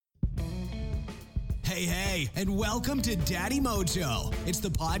Hey, and welcome to Daddy Mojo. It's the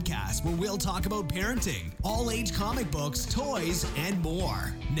podcast where we'll talk about parenting, all-age comic books, toys, and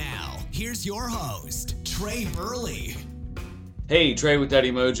more. Now, here's your host, Trey Burley. Hey, Trey with Daddy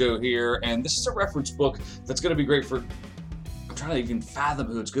Mojo here, and this is a reference book that's going to be great for, I'm trying to even fathom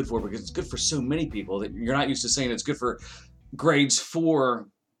who it's good for because it's good for so many people that you're not used to saying it's good for grades 4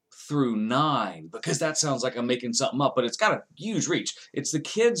 through 9, because that sounds like I'm making something up, but it's got a huge reach. It's the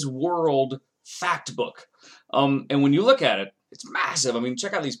Kids World Fact Book. And when you look at it, it's massive. I mean,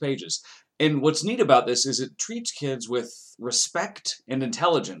 check out these pages. And what's neat about this is it treats kids with respect and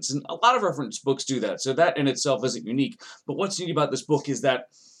intelligence. And a lot of reference books do that. So that in itself isn't unique. But what's neat about this book is that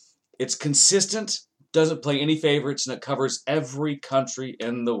it's consistent, doesn't play any favorites, and it covers every country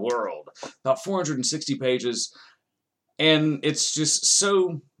in the world. About 460 pages. And it's just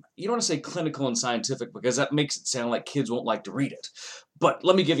so, you don't want to say clinical and scientific because that makes it sound like kids won't like to read it. But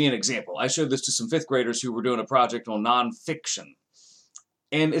let me give you an example. I showed this to some 5th graders who were doing a project on nonfiction.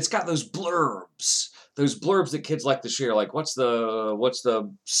 And it's got those blurbs that kids like to share, like what's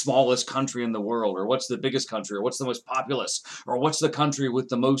the smallest country in the world, or what's the biggest country, or what's the most populous, or what's the country with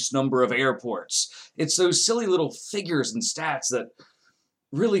the most number of airports. It's those silly little figures and stats that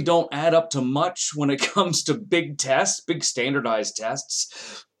really don't add up to much when it comes to big tests, big standardized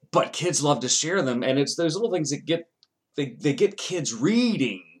tests, but kids love to share them, and it's those little things that get kids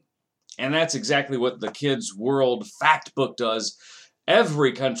reading, and that's exactly what the Kids World Fact Book does.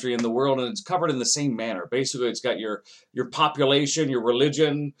 Every country in the world, and it's covered in the same manner. Basically, it's got your population, your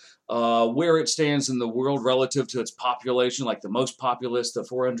religion, where it stands in the world relative to its population, like the most populous, the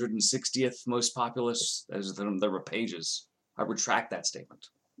 460th most populous. There were pages. I retract that statement.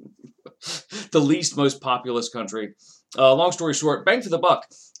 The least most populous country. Long story short, bang for the buck,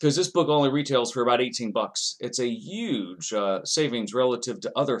 because this book only retails for about $18. It's a huge savings relative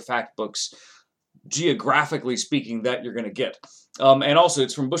to other fact books, geographically speaking, that you're going to get. And also,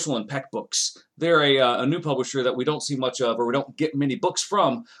 it's from Bushel and Peck Books. They're a new publisher that we don't see much of, or we don't get many books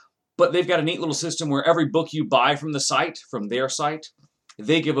from, but they've got a neat little system where every book you buy from the site, from their site,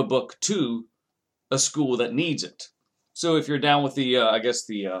 they give a book to a school that needs it. So if you're down with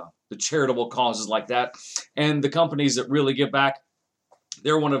the charitable causes like that, and the companies that really give back,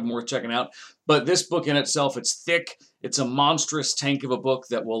 they're one of them worth checking out. But this book in itself, it's thick. It's a monstrous tank of a book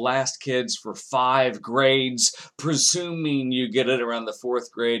that will last kids for 5 grades, presuming you get it around the 4th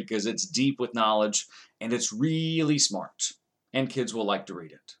grade, because it's deep with knowledge, and it's really smart, and kids will like to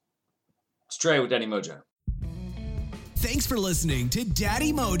read it. It's Trey with Daddy Mojo. Thanks for listening to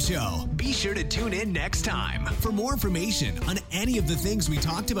Daddy Mojo. Be sure to tune in next time. For more information on any of the things we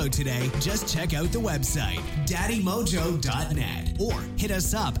talked about today, just check out the website, daddymojo.net, or hit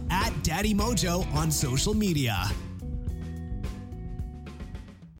us up at Daddy Mojo on social media.